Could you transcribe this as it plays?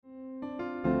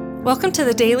Welcome to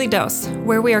the Daily Dose,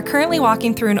 where we are currently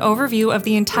walking through an overview of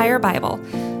the entire Bible.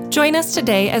 Join us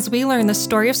today as we learn the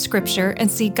story of Scripture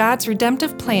and see God's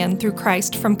redemptive plan through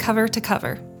Christ from cover to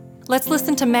cover. Let's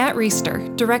listen to Matt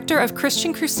Reisetter, Director of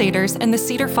Christian Crusaders and the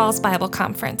Cedar Falls Bible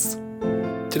Conference.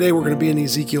 Today we're going to be in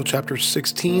Ezekiel chapter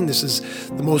 16. This is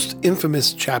the most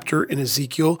infamous chapter in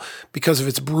Ezekiel because of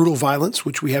its brutal violence,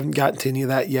 which we haven't gotten to any of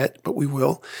that yet, but we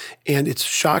will, and its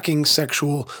shocking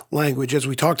sexual language. As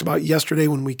we talked about yesterday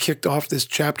when we kicked off this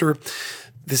chapter,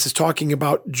 this is talking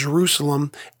about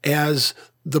Jerusalem as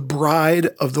the bride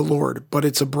of the Lord, but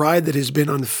it's a bride that has been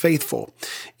unfaithful.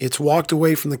 It's walked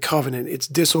away from the covenant. It's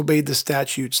disobeyed the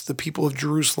statutes. The people of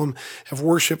Jerusalem have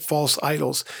worshiped false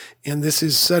idols, and this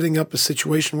is setting up a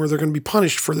situation where they're going to be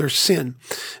punished for their sin.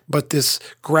 But this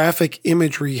graphic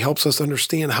imagery helps us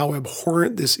understand how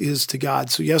abhorrent this is to God.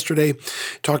 So yesterday,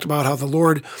 talked about how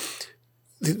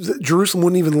Jerusalem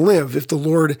wouldn't even live if the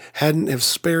Lord hadn't have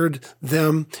spared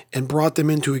them and brought them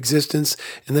into existence.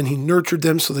 And then he nurtured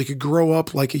them so they could grow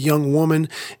up like a young woman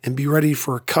and be ready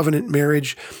for a covenant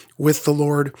marriage with the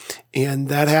Lord. And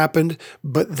that happened.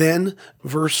 But then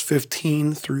verse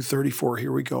 15 through 34,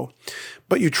 here we go.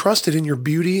 But you trusted in your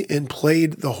beauty and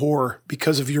played the whore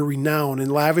because of your renown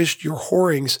and lavished your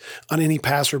whorings on any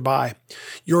passerby.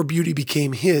 Your beauty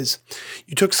became his.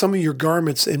 You took some of your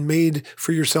garments and made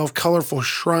for yourself colorful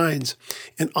shrines,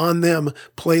 and on them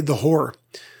played the whore.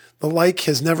 The like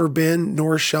has never been,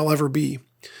 nor shall ever be.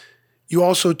 You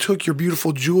also took your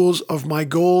beautiful jewels of my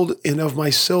gold and of my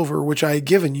silver, which I had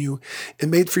given you,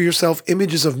 and made for yourself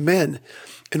images of men,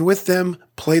 and with them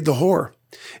played the whore.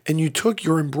 And you took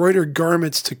your embroidered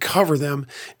garments to cover them,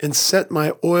 and set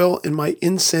my oil and my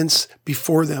incense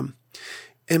before them.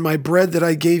 And my bread that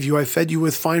I gave you, I fed you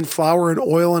with fine flour and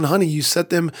oil and honey. You set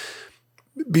them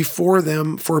before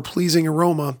them for a pleasing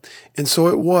aroma. And so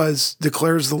it was,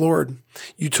 declares the Lord.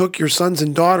 You took your sons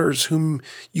and daughters whom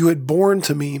you had borne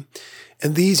to me,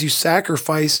 and these you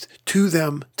sacrificed to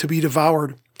them to be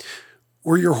devoured.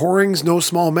 Were your whorings no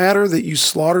small matter that you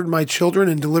slaughtered my children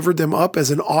and delivered them up as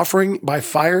an offering by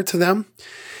fire to them?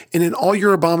 And in all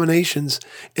your abominations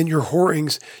and your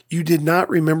whorings, you did not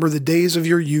remember the days of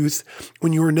your youth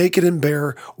when you were naked and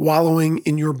bare, wallowing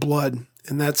in your blood.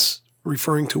 And that's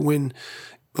referring to when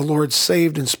the Lord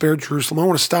saved and spared Jerusalem. I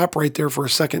want to stop right there for a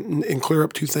second and clear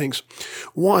up two things.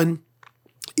 One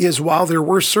is, while there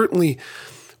were certainly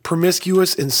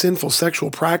promiscuous and sinful sexual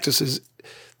practices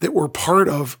that were part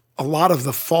of a lot of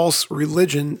the false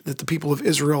religion that the people of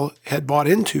Israel had bought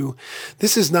into,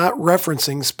 this is not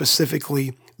referencing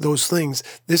specifically those things.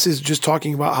 This is just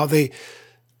talking about how they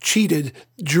cheated.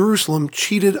 Jerusalem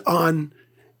cheated on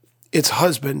its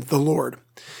husband, the Lord.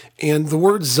 And the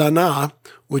word zanah,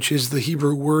 which is the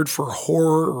Hebrew word for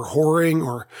whore or whoring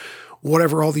or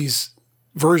whatever all these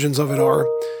versions of it are,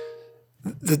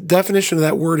 the definition of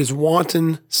that word is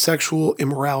wanton sexual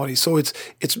immorality. So it's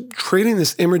creating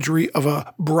this imagery of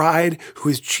a bride who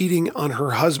is cheating on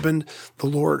her husband, the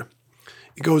Lord.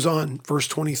 It goes on, verse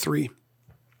 23.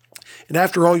 And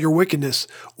after all your wickedness,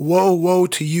 woe, woe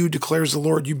to you, declares the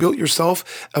Lord. You built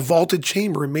yourself a vaulted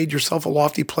chamber and made yourself a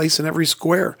lofty place in every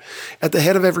square. At the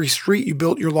head of every street, you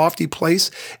built your lofty place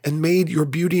and made your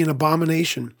beauty an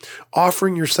abomination,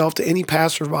 offering yourself to any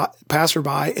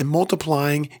passerby and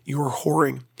multiplying your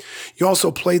whoring. You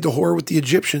also played the whore with the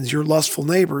Egyptians, your lustful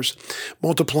neighbors,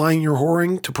 multiplying your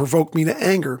whoring to provoke me to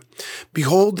anger.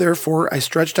 Behold, therefore, I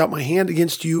stretched out my hand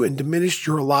against you and diminished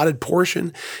your allotted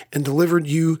portion and delivered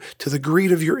you to the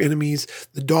greed of your enemies,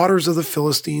 the daughters of the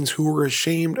Philistines, who were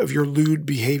ashamed of your lewd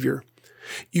behavior.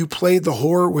 You played the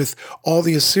whore with all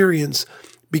the Assyrians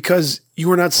because you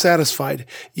were not satisfied.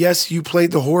 Yes, you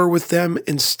played the whore with them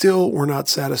and still were not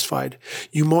satisfied.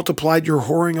 You multiplied your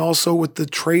whoring also with the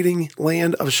trading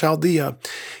land of Chaldea,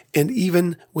 and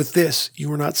even with this you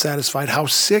were not satisfied. How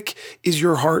sick is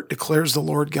your heart, declares the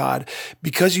Lord God,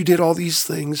 because you did all these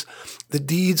things, the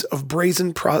deeds of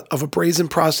a brazen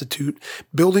prostitute,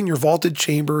 building your vaulted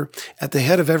chamber at the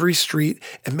head of every street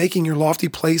and making your lofty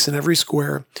place in every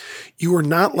square. You are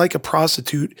not like a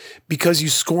prostitute because you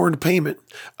scorned payment,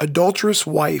 adulterous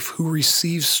wife who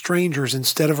receives strangers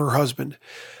instead of her husband.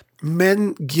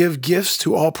 Men give gifts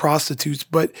to all prostitutes,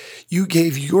 but you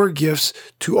gave your gifts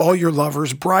to all your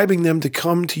lovers, bribing them to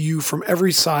come to you from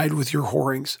every side with your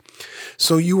whorings.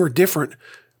 So you were different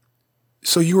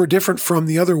from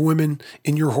the other women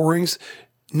in your whorings.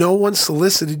 No one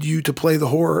solicited you to play the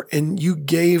whore, and you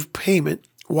gave payment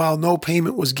while no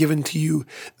payment was given to you.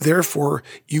 Therefore,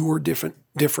 you were different.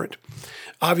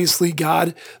 Obviously,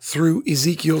 God, through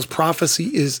Ezekiel's prophecy,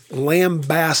 is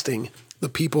lambasting the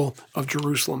people of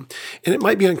Jerusalem. And it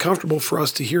might be uncomfortable for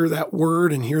us to hear that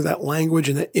word and hear that language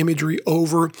and that imagery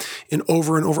over and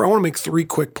over and over. I want to make 3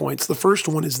 quick points. The first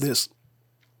one is this.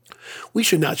 We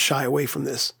should not shy away from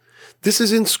this. This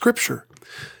is in Scripture.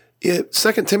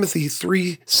 2 Timothy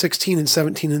 3:16 and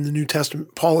 17 in the New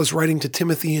Testament, Paul is writing to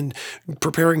Timothy and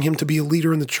preparing him to be a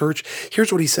leader in the church.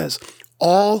 Here's what he says.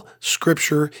 All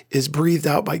Scripture is breathed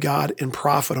out by God and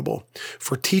profitable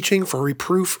for teaching, for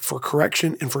reproof, for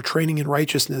correction, and for training in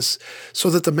righteousness, so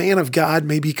that the man of God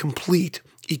may be complete,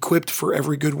 equipped for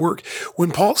every good work. When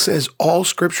Paul says all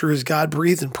Scripture is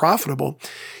God-breathed and profitable,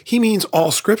 he means all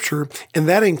Scripture, and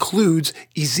that includes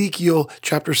Ezekiel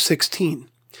chapter 16.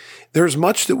 There's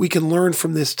much that we can learn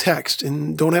from this text,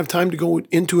 and don't have time to go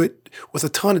into it with a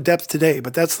ton of depth today,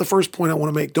 but that's the first point I want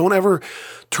to make. Don't ever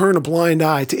turn a blind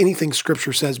eye to anything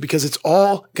Scripture says, because it's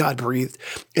all God-breathed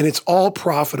and it's all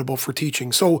profitable for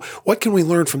teaching. So what can we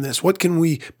learn from this? What can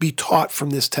we be taught from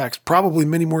this text? Probably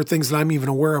many more things that I'm even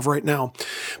aware of right now.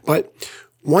 But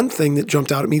one thing that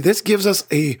jumped out at me, this gives us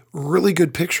a really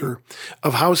good picture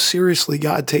of how seriously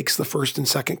God takes the first and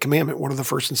second commandment. What are the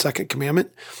first and second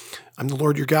commandment? I'm the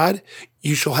Lord your God.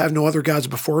 You shall have no other gods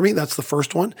before me. That's the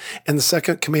first one. And the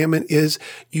second commandment is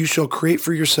you shall create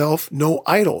for yourself no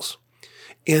idols.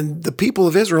 And the people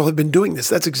of Israel have been doing this.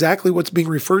 That's exactly what's being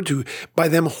referred to by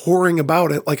them whoring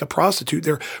about it like a prostitute.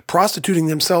 They're prostituting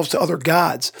themselves to other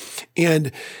gods.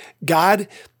 And God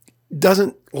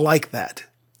doesn't like that.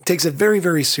 Takes it very,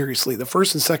 very seriously. The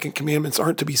first and second commandments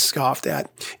aren't to be scoffed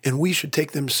at, and we should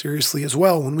take them seriously as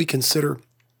well when we consider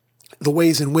the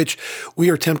ways in which we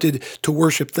are tempted to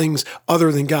worship things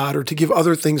other than God, or to give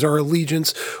other things our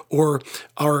allegiance or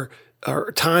our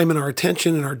time and our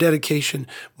attention and our dedication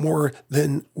more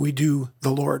than we do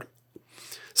the Lord.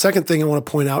 Second thing I want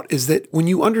to point out is that when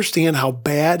you understand how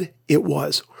bad it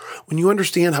was, when you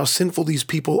understand how sinful these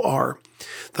people are,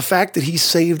 the fact that he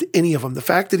saved any of them, the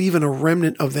fact that even a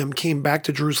remnant of them came back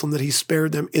to Jerusalem, that he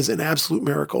spared them, is an absolute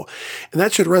miracle. And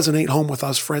that should resonate home with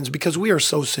us, friends, because we are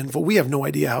so sinful. We have no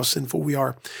idea how sinful we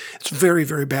are. It's very,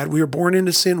 very bad. We are born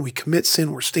into sin. We commit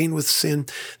sin. We're stained with sin.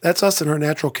 That's us in our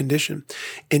natural condition.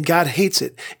 And God hates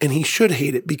it, and he should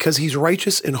hate it, because he's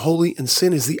righteous and holy, and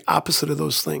sin is the opposite of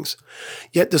those things.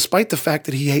 Yet despite the fact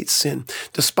that he hates sin,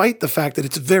 despite the fact that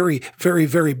it's very, very,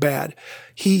 very bad,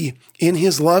 he, in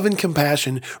his love and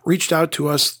compassion, reached out to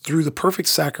us through the perfect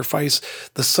sacrifice,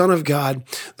 the Son of God,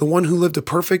 the one who lived a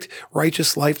perfect,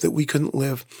 righteous life that we couldn't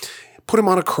live, put him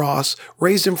on a cross,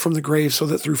 raised him from the grave so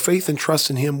that through faith and trust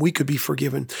in him, we could be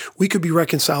forgiven. We could be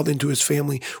reconciled into his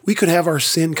family. We could have our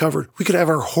sin covered. We could have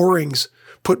our whorings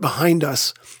put behind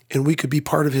us, and we could be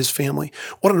part of his family.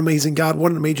 What an amazing God.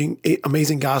 What an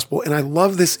amazing gospel. And I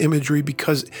love this imagery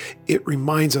because it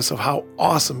reminds us of how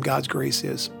awesome God's grace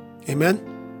is. Amen?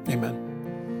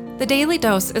 Amen. The Daily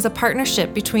Dose is a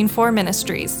partnership between 4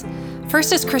 ministries.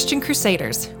 First is Christian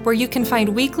Crusaders, where you can find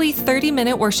weekly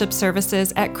 30-minute worship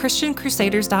services at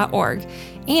christiancrusaders.org,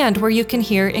 and where you can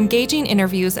hear engaging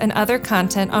interviews and other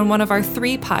content on one of our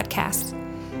 3 podcasts.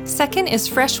 Second is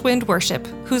Fresh Wind Worship,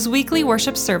 whose weekly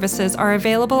worship services are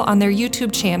available on their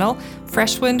YouTube channel,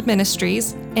 Fresh Wind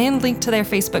Ministries, and linked to their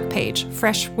Facebook page,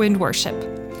 Fresh Wind Worship.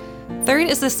 Third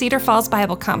is the Cedar Falls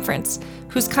Bible Conference,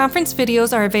 whose conference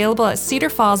videos are available at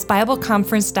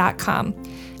cedarfallsbibleconference.com.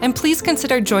 And please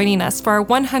consider joining us for our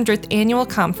 100th annual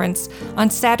conference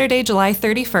on Saturday, July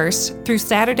 31st through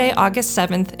Saturday, August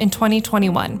 7th in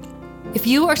 2021. If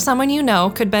you or someone you know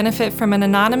could benefit from an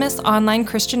anonymous online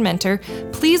Christian mentor,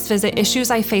 please visit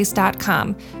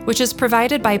issuesiface.com, which is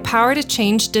provided by Power to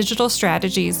Change Digital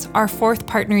Strategies, our 4th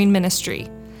partnering ministry.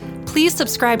 Please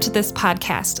subscribe to this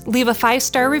podcast, leave a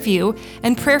 5-star review,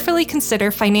 and prayerfully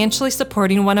consider financially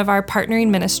supporting one of our partnering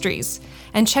ministries.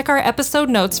 And check our episode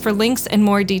notes for links and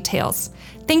more details.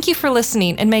 Thank you for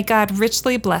listening, and may God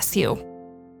richly bless you.